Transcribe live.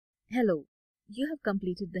Hello, you have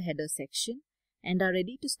completed the header section and are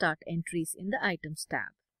ready to start entries in the Items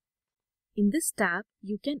tab. In this tab,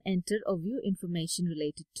 you can enter or view information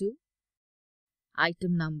related to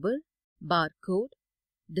item number, barcode,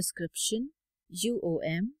 description,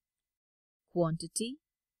 UOM, quantity,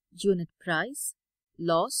 unit price,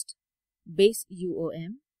 lost, base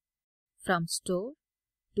UOM, from store,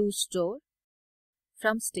 to store,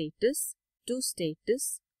 from status, to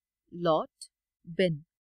status, lot, bin.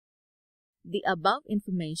 The above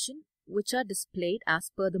information which are displayed as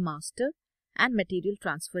per the master and material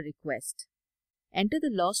transfer request. Enter the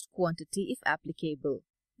lost quantity if applicable.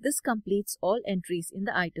 This completes all entries in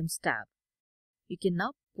the Items tab. You can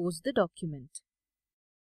now post the document.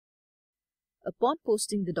 Upon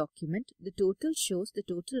posting the document, the total shows the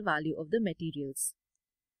total value of the materials.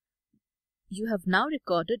 You have now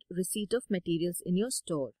recorded receipt of materials in your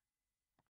store.